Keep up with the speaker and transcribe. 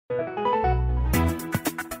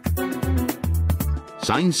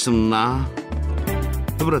ሳይንስና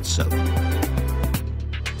ህብረተሰብ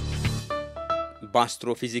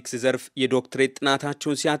በአስትሮፊዚክስ ዘርፍ የዶክትሬት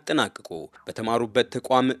ጥናታቸውን ሲያጠናቅቁ በተማሩበት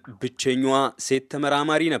ተቋም ብቸኛዋ ሴት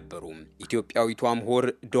ተመራማሪ ነበሩ። ኢትዮጵያዊቷ ምሁር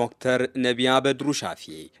ዶክተር ነቢያ በድሩ ሻፊ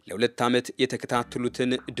ለ2 ዓመት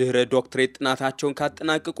የተከታተሉትን ድህረ ዶክትሬት ጥናታቸውን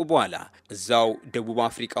ካጠናቀቁ በኋላ እዛው ደቡብ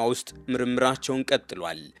አፍሪካ ውስጥ ምርምራቸውን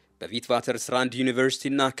ቀጥሏል። በቪትዋተርስራንድ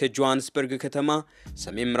ዩኒቨርሲቲና ከጆሃንስበርግ ከተማ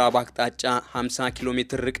ሰሜን ምዕራብ አቅጣጫ 50 ኪሎ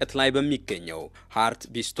ሜትር ርቀት ላይ በሚገኘው ሃርት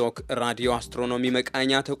ቢስቶክ ራዲዮ አስትሮኖሚ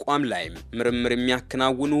መቃኛ ተቋም ላይ ምርምር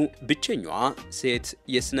የሚያከናውኑ ብቸኛዋ ሴት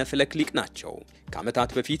የስነፈለክ ሊቅ ናቸው።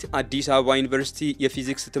 ከዓመታት በፊት አዲስ አበባ ዩኒቨርሲቲ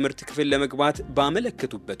የፊዚክስ ትምህርት ክፍል ለመግባት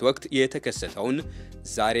ባመለከቱበት ወቅት የተከሰተውን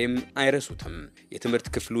ዛሬም አይረሱትም። የትምህርት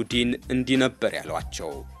ክፍሉ ዲን እንዲህ ነበር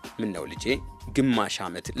ያሏቸው። ምን ነው ልጄ ግማሽ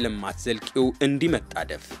ዓመት ለማትዘልቂው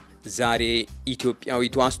እንዲመጣደፍ ዛሬ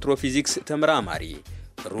ኢትዮጵያዊቷ አስትሮፊዚክስ ተመራማሪ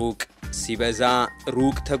ሩቅ ሲበዛ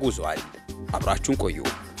ሩቅ ተጉዟል። አብራችሁን ቆዩ።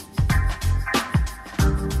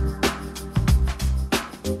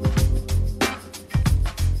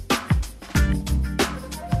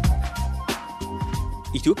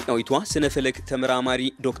 ኢትዮጵያዊቷ ስነ-ፈለክ ተመራማሪ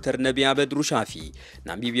ዶክተር ነቢሃ በድሩ ሻፊ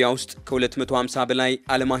ናሚቢያ ውስጥ ከ250 በላይ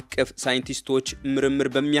ዓለም አቀፍ ሳይንቲስቶች ምርምር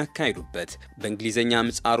በሚያካሂዱበት በእንግሊዘኛ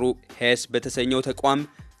ምህጻሩ ሄስ በተሰኘው ተቋም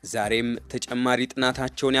ዛሬም ተጨማሪ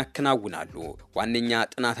ጥናታቸውን ያከናውናሉ። ዋነኛ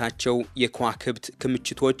ጥናታቸው የከዋክብት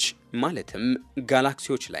ክምችቶች ማለትም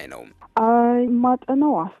ጋላክሲዎች ላይ ነው።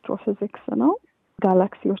 ማጠናው አስትሮፊዚክስ ነው።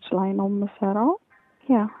 ጋላክሲዎች ላይ ነው የምሰራው።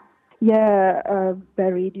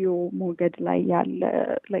 በሬዲዮ ሞገድ ላይ ያለ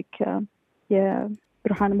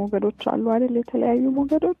የብርሃን ሞገዶች አሉ አይደል? የተለያዩ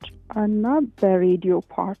ሞገዶች እና በሬዲዮ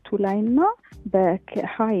ፓርቱ ላይና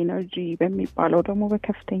በሃይ ኤነርጂ በሚባለው ደግሞ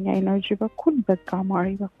በከፍተኛ ኤነርጂ በኩል በጋማሪ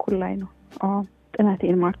በኩል ላይ ነው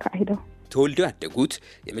ጥናቴን ማካሄደው። ተወልደው ያደጉት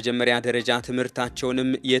የመጀመሪያ ደረጃ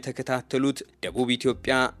ትምህርታቸውንም የተከታተሉት ደቡብ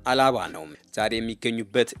ኢትዮጵያ አላባ ነው። ዛሬ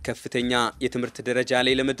የሚገኙበት ከፍተኛ የትምህርት ደረጃ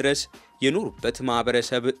ላይ ለመድረስ የኖሩበት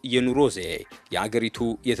ማህበረሰብ የኑሮ ዘዬ፣ የአገሪቱ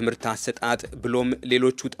የትምህርት አሰጣጥ ብሎም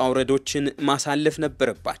ሌሎች ውጣ ውረዶችን ማሳለፍ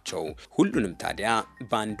ነበረባቸው። ሁሉንም ታዲያ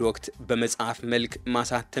በአንድ ወቅት በመጽሐፍ መልክ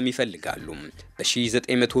ማሳተም ይፈልጋሉ።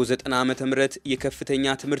 በ1990 ዓ.ም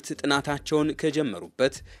የከፍተኛ ትምህርት ጥናታቸውን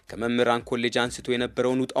ከጀመሩበት ከመምህራን ኮሌጅ አንስቶ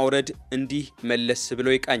የነበረውን ውጣ ውረድ እንዲህ መለስ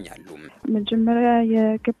ብለው ይቃኛሉ። መጀመሪያ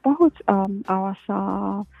የገባሁት አዋሳ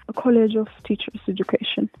ኮሌጅ ኦፍ ቲቸርስ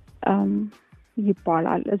ኤጁኬሽን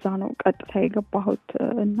ይባላል። እዛ ነው ቀጥታ የገባሁት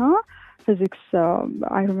እና ፊዚክስ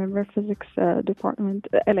I remember ፊዚክስ ዲፓርትመንት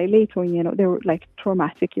ሌት ሆኜ ነው they were like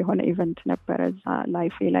traumatic የሆነ ኢቨንት ነበረ እዛ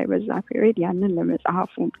ላይፌ ላይ በዛ ፔሪድ። ያንን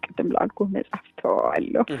ለመጽሐፉ ቅድም ላልኩህ መጽሐፍ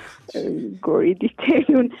ተዋለሁ ጎሪ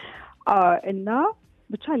ዲቴይሉን እና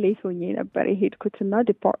ብቻ ሌት ሆኜ ነበር የሄድኩትና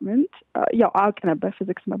ዲፓርትመንት ያው አውቅ ነበር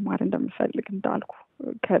ፊዚክስ መማር እንደምፈልግ እንዳልኩ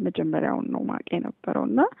ከመጀመሪያው ነው ማውቅ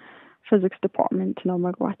የነበረውና ፊዚክስ ዲፓርትመንት ነው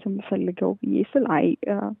መግባት የምፈልገው ብዬ ስል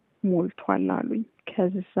ሞልቷል አሉኝ።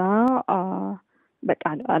 ከዛ በቃ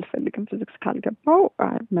አልፈልግም ፊዚክስ ካልገባው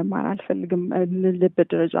መማር አልፈልግም ልብ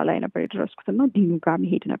ደረጃ ላይ ነበር የደረስኩትና ዲኑ ጋር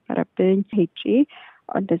መሄድ ነበረብኝ። ሄጄ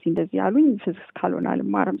እንደዚህ ያሉኝ ፊዚክስ ካልሆነ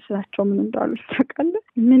አልማርም ስላቸው ምን እንዳሉ ታውቃለህ?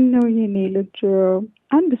 ምን ነው የኔ ልጅ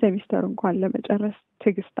አንድ ሴሚስተር እንኳን ለመጨረስ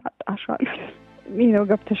ትዕግስት አጣሻል ነው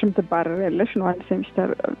ገብተሽም ትባረሪያለሽ ነው አንድ ሴሚስተር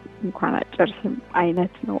እንኳን አጨርስም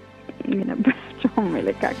አይነት ነው የነበረው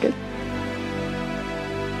መለካከት።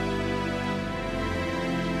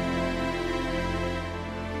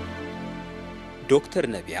 ዶክተር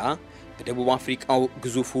ነቢሃ በደቡብ አፍሪካው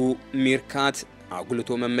ግዙፉ ሚርካት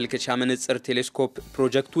አጉልቶ መመልከቻ መነጽር ቴሌስኮፕ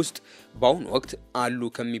ፕሮጀክት ውስጥ በአሁኑ ወቅት አሉ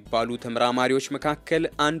ከሚባሉ ተመራማሪዎች መካከል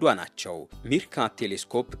አንዷ ናቸው። ሚርካት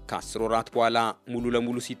ቴሌስኮፕ ከ10 ወራት በኋላ ሙሉ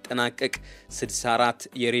ለሙሉ ሲጠናቀቅ 64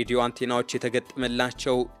 የሬዲዮ አንቴናዎች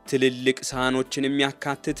የተገጠመላቸው ትልልቅ ሳህኖችን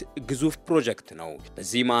የሚያካትት ግዙፍ ፕሮጀክት ነው።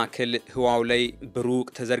 በዚህ ማዕከል ህዋው ላይ በሩቅ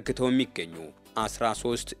ተዘርግተው የሚገኙ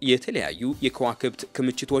 13 የተለያዩ የከዋክብት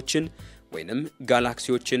ክምችቶችን ወይንም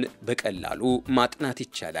ጋላክሲዎችን በቀላሉ ማጥናት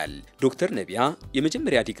ይቻላል። ዶክተር ነቢሃ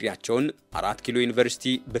የመጀመሪያ ዲግሪያቸውን 4 ኪሎ ዩኒቨርሲቲ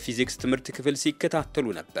በፊዚክስ ትምህርት ክፍል ሲከታተሉ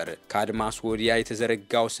ነበር ከአድማስ ወዲያ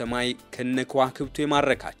የተዘረጋው ሰማይ ከነከዋክብቱ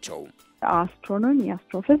የማረካቸው። አስትሮኖሚ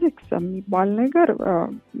አስትሮፊዚክስ የሚባል ነገር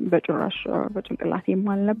በጭራሽ በጭንቅላቴም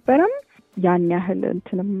አልነበረም። ያን ያህል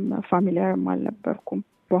እንትንም ፋሚሊያርም አልነበርኩም።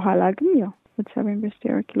 በኋላ ግን ያው በሰብ ዩኒቨርሲቲ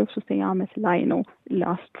ኪሎ 3ኛ ዓመት ላይ ነው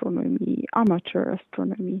ለአስትሮኖሚ አማቸር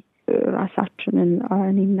አስትሮኖሚ ራሳችንን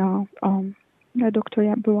እኔና ዶክተር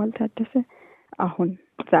ያብዋል ታደሰ አሁን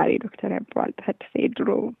ዛሬ ዶክተር ያብዋል ታደሰ ድሮ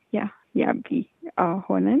ያቢ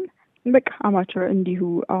ሆነን በቃ አማተር እንዲሁ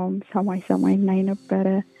ሰማይ እናይ ነበረ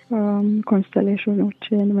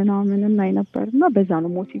ኮንስተሌሽኖችን ምናምን እናይ ነበርና በዛ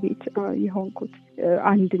ነው ሞቲቬት የሆንኩት።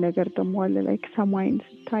 አንድ ነገር ደግሞ አለ ላይክ ሰማይን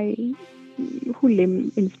ስታይ ሁሌም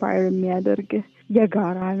ኢንስፓየር የሚያደርግ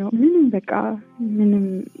የጋራ ነው። ምንም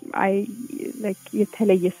ላይክ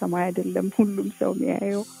የተለየ ሰማይ አይደለም ሁሉም ሰው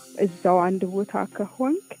የሚያየው። እዛው አንድ ቦታ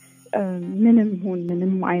ከሆንክ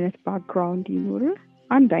ምንም አይነት ባክግራውንድ ይኖር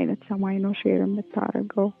አንድ አይነት ሰማይ ነው ሼር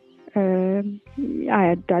የምታረገው።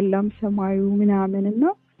 አያዳላም ሰማዩ ምናምንና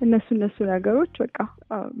እነሱ ነገሮች በቃ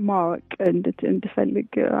ማወቅ እንድፈልግ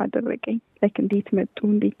አደረገኝ። ላይክ እንዴት መጡ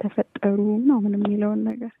እንዴት ተፈጠሩ ምናምን የሚለውን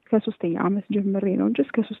ነገር ከ3ኛ ዓመት ጀምሬ ነው እንጂ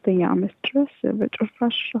እስከ 3ኛ ዓመት ድረስ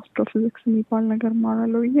በጭራሽ አስትሮፊዚክስ የሚባል ነገር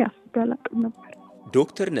ማራለው ያስገላቅም ነበር።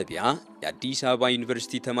 ዶክተር ነቢያ የአዲስ አበባ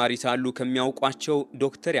ዩኒቨርሲቲ ተማሪ ሳሉ ከሚያውቋቸው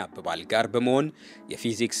ዶክተር ያበባል ጋር በመሆን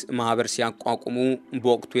የፊዚክስ ማህበር ሲያቋቁሙ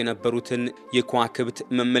በወቅቱ የነበሩትን የከዋክብት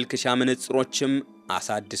መመልከቻ መነጽሮችም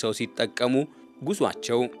አሳድሰው ሲጠቀሙ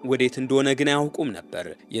ጉዟቸው ወዴት እንደሆነ ግን አያውቁም ነበር።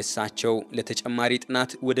 የእሳቸው ለተጨማሪ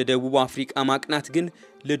ጥናት ወደ ደቡብ አፍሪቃ ማቅናት ግን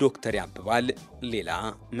ለዶክተር ያበባል ሌላ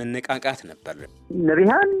መነቃቃት ነበር።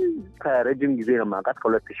 ነቢሃን ከረጅም ጊዜ ነው ማቃት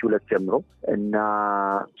ከ2002 ጀምሮ እና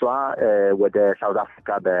እሷ ወደ ሳውዝ አፍሪካ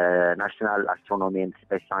በናሽናል አስትሮኖሚ ኤንድ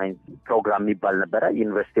ስፔስ ሳይንስ ፕሮግራም የሚባል ነበረ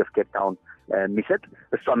ዩኒቨርሲቲ ኦፍ ኬፕ ታውን የሚሰጥ።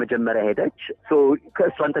 እሷ መጀመሪያ ሄደች።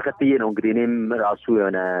 ከእሷን ተከትዬ ነው እንግዲህ እኔም ራሱ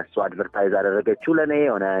የሆነ እሷ አድቨርታይዝ አደረገችው ለእኔ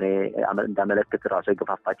የሆነ እኔ እንዳመለክት ራሱ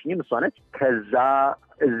የገፋፋችኝም እሷ ነች። ከዛ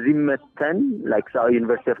እዚህ መተን ላይክ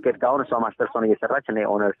ዩኒቨርሲቲ ኦፍ ኬፕ ታውን እሷ ማስተርሷን እየሰራች እኔ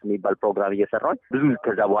ኦነርስ የሚባል ፕሮግራም እየሰራች ብዙ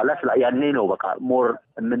ከዛ በኋላ ያኔ ነው በቃ ሞር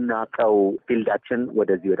የምናውቀው ፊልዳችን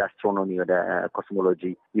ወደዚህ ወደ አስትሮኖሚ ወደ ኮስሞሎጂ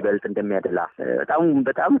ይበልጥ እንደሚያደላ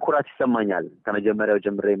በጣም ኩራት ይሰማኛል። ከመጀመሪያው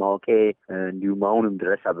ጀምሬ ማወቄ እንዲሁም አሁንም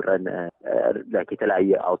ድረስ አብረን ላይክ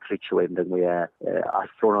የተለያየ አውትሪች ወይም ደግሞ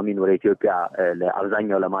የአስትሮኖሚን ወደ ኢትዮጵያ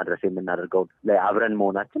ለአብዛኛው ለማድረስ የምናደርገው ላይ አብረን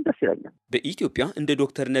መሆናችን ደስ ይለኛል። በኢትዮጵያ እንደ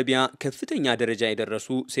ዶክተር ነቢያ ከፍተኛ ደረጃ የደረሱ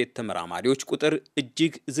ሴት ተመራማሪዎች ቁጥር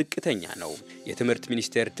እጅግ ዝቅተኛ ነው። የትምህርት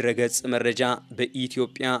ሚኒስቴር ድረገጽ መረጃ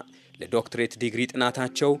በኢትዮጵያ ለዶክትሬት ዲግሪ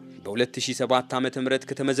ጥናታቸው በ2007 ዓ.ም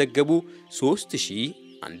ከተመዘገቡ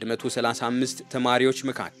 3135 ተማሪዎች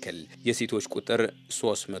መካከል የሴቶች ቁጥር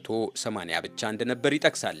 380 ብቻ እንደነበር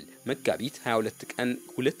ይጠቅሳል። መጋቢት 22 ቀን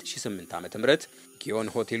 2008 ዓ.ም ጊዮን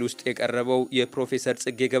ሆቴል ውስጥ የቀረበው የፕሮፌሰር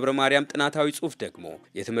ጽጌ ገብረ ማርያም ጥናታዊ ጽሑፍ ደግሞ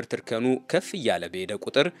የትምህርት እርከኑ ከፍ እያለ በሄደ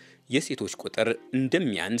ቁጥር የሴቶች ቁጥር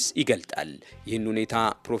እንደሚያንስ ይገልጣል። ይህን ሁኔታ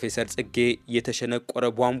ፕሮፌሰር ጽጌ የተሸነቆረ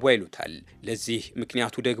ቧንቧ ይሉታል። ለዚህ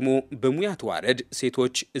ምክንያቱ ደግሞ በሙያ ተዋረድ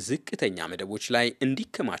ሴቶች ዝቅተኛ መደቦች ላይ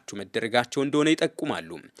እንዲከማቹ መደረጋቸው እንደሆነ ይጠቁማሉ።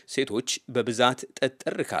 ሴቶች በብዛት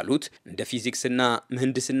ጠጠር ካሉት እንደ ፊዚክስና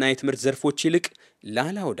ምህንድስና የትምህርት ዘርፎች ይልቅ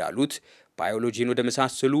ላላ ወዳሉት ባዮሎጂን ወደ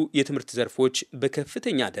መሳሰሉ የትምህርት ዘርፎች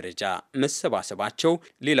በከፍተኛ ደረጃ መሰባሰባቸው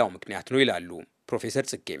ሌላው ምክንያት ነው ይላሉ ፕሮፌሰር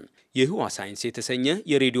ጽጌም። የህዋ ሳይንስ የተሰኘ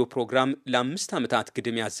የሬዲዮ ፕሮግራም ለ5 ዓመታት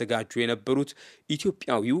ግድም ያዘጋጁ የነበሩት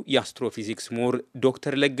ኢትዮጵያዊው የአስትሮፊዚክስ ምሁር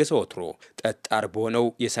ዶክተር ለገሰ ወትሮ ጠጣር በሆነው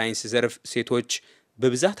የሳይንስ ዘርፍ ሴቶች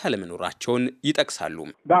በብዛት አለመኖራቸውን ይጠቅሳሉ።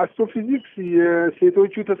 በአስትሮፊዚክስ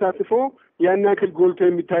የሴቶቹ ተሳትፎ ያን ያክል ጎልቶ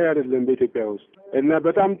የሚታይ አይደለም በኢትዮጵያ ውስጥ እና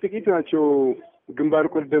በጣም ጥቂት ናቸው ግንባር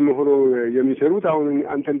ቀደም ሆኖ የሚሰሩት። አሁን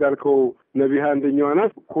አንተ እንዳልከው ነቢሃ አንደኛዋ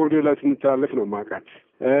ናት። ኮርዶላ ስንተላለፍ ነው ማቃት።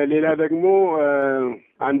 ሌላ ደግሞ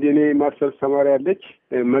አንድ የኔ ማስተርስ ተማሪ አለች፣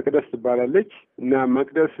 መቅደስ ትባላለች እና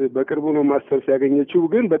መቅደስ በቅርቡ ነው ማስተርስ ያገኘችው፣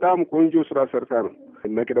 ግን በጣም ቆንጆ ስራ ሰርታ ነው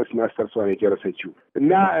መቅደስ ማስተርሷን የጨረሰችው።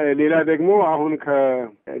 እና ሌላ ደግሞ አሁን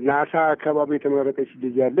ከናሳ አካባቢ የተመረቀች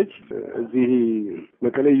ልጅ አለች እዚህ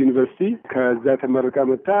መቀሌ ዩኒቨርሲቲ፣ ከዛ ተመርቃ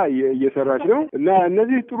መጣ እየሰራች ነው። እና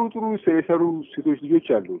እነዚህ ጥሩ የሰሩ ሴቶች ልጆች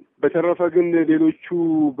አሉ። በተረፈ ግን ሌሎቹ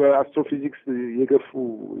በአስትሮፊዚክስ የገፉ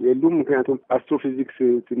የሉም። ምክንያቱም አስትሮፊዚክስ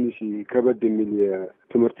ትንሽ ከበድ የሚል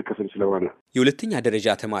ትምህርት ክፍል ስለሆነ። የሁለተኛ ደረጃ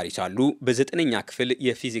ተማሪ ሳሉ በ9ኛ ክፍል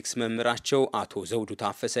የፊዚክስ መምህራቸው አቶ ዘውዱ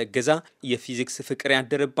ታፈሰ እገዛ የፊዚክስ ፍቅር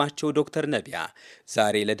ያደረባቸው ዶክተር ነቢያ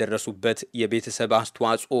ዛሬ ለደረሱበት የቤተሰብ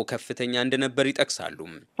አስተዋጽኦ ከፍተኛ እንደነበር ይጠቅሳሉ።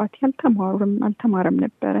 አባቴ አልተማረም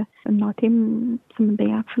ነበረ። እናቴም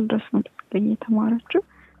 8ኛ ክፍል ድረስ ነው የተማረችው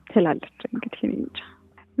ትላለች። እንግዲህ እንጃ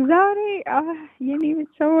ዛሬ የኔ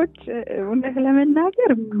ቤተሰቦች እውነት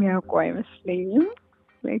ለመናገር የሚያውቁ አይመስለኝም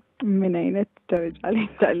ምን አይነት ደረጃ ላይ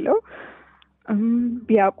እንዳለው።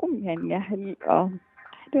 ቢያውቁም ያን ያህል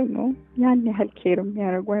ደግሞ ያን ያህል ኬር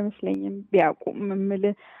የሚያደርጉ አይመስለኝም። ቢያውቁም ምል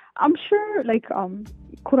I'm sure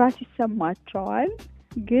ኩራት ይሰማቸዋል።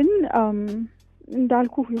 ግን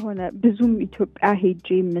እንዳልኩ የሆነ ብዙም ኢትዮጵያ ሄጄ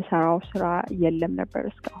የምሰራው ስራ የለም ነበር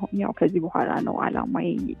እስካሁን። ያው ከዚህ በኋላ ነው አላማዬ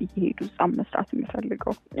እየሄዱ እዛም መስራት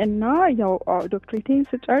የምፈልገው እና ያው ዶክትሬቴን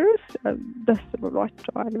ስጨርስ ደስ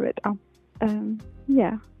ብሏቸዋል በጣም።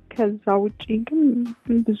 ከዛ ውጪ ግን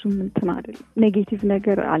ብዙም እንትን አይደለም። ኔጌቲቭ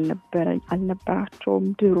ነገር አልነበራቸውም።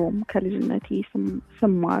 ድሮም ከልጅነቴ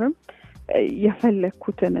ስማርም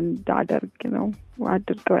የፈለኩትን እንዳደርግ ነው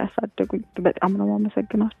አድርገው ያሳደጉኝ። በጣም ነው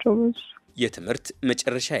ማመሰግናቸው። የትምህርት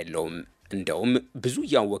መጨረሻ የለውም። እንደውም ብዙ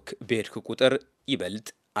ያወክ በሄድክ ቁጥር ይበልጥ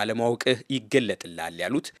አለማወቅህ ይገለጥላል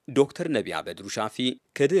ያሉት ዶክተር ነቢያ በድሩ ሻፊ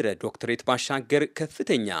ከድረ ዶክትሬት ባሻገር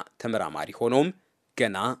ከፍተኛ ተመራማሪ ሆነውም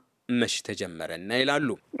ገና መሽ ተጀመረና ይላሉ።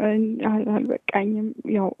 አልበቃኝም።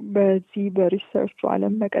 ያው በዚህ በሪሰርቹ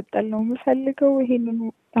ዓለም መቀጠል ነው የምፈልገው። ይሄንን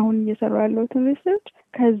አሁን እየሰራሁ ያለሁትን ሪሰርች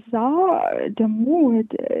ከዛ ደግሞ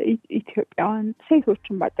ወደ ኢትዮጵያውያን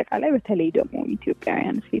ሴቶችን በአጠቃላይ በተለይ ደግሞ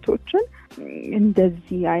ኢትዮጵያውያን ሴቶችን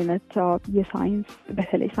እንደዚህ አይነት የሳይንስ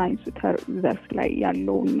በተለይ ሳይንሱ ዘርፍ ላይ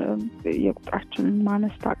ያለውን የቁጥራችንን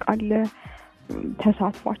ማነስ ታውቃለህ፣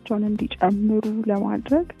 ተሳትፏቸውን እንዲጨምሩ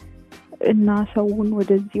ለማድረግ እና ሰውን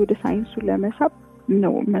ወደዚህ ወደ ሳይንሱ ለመሳብ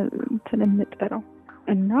ነው እንትን የምጥረው።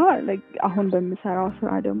 እና አሁን በምሰራው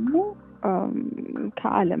ስራ ደግሞ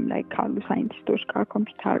ከዓለም ላይ ካሉ ሳይንቲስቶች ጋር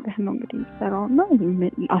ኮምፒውተር ጋር ነው እንግዲህ የምሰራውና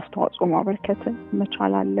አስተዋጽኦ ማበርከት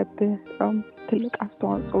መቻል አለብህ። ትልቅ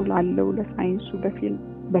አስተዋጽኦ ላለው ለሳይንሱ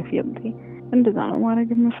በፊልድ እንደዛ ነው ማድረግ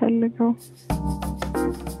የምፈልገው።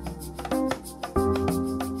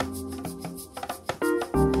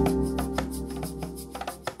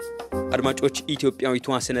 አድማጮች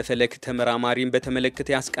ኢትዮጵያዊቷ ስነ-ፈለክ ተመራማሪን በተመለከተ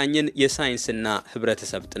ያስቃኘን የሳይንስና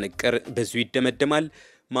ህብረተሰብ ጥንቅር በዙ ይደመደማል።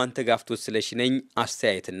 ማንተጋፍቶት ስለሽነኝ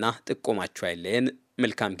አስተያየትና ጥቆማችሁ አይለየን።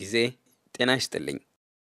 መልካም ጊዜ። ጤና ይስጥልኝ።